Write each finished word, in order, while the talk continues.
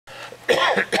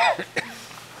Hey,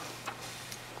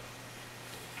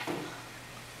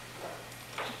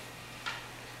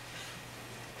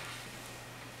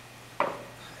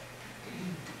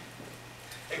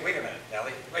 wait a minute,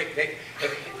 Nellie. Wait,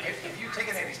 have you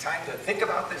taken any time to think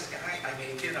about this guy? I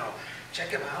mean, you know, check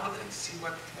him out and see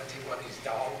what he's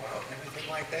all about and everything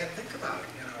like that. Think about it,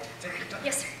 you know. Take your time.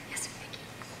 Yes, sir. Yes, sir. Thank you.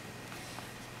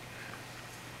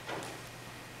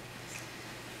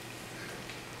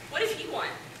 What did he want?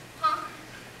 Huh?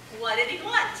 What did he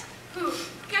want? Who?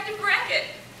 Captain Brackett.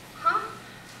 Huh?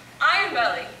 Iron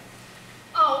Belly.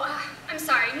 Oh, I'm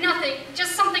sorry. Nothing.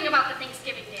 Just something about the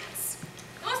Thanksgiving dance.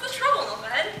 What's the trouble,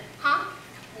 Nilfgaard? Huh?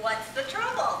 What's the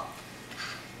trouble?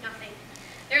 Nothing.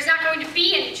 There's not going to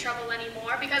be any trouble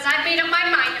anymore because I've made up my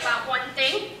mind about one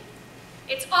thing.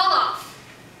 It's all off.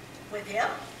 With him?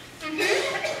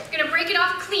 Mm-hmm. Gonna break it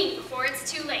off clean before it's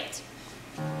too late.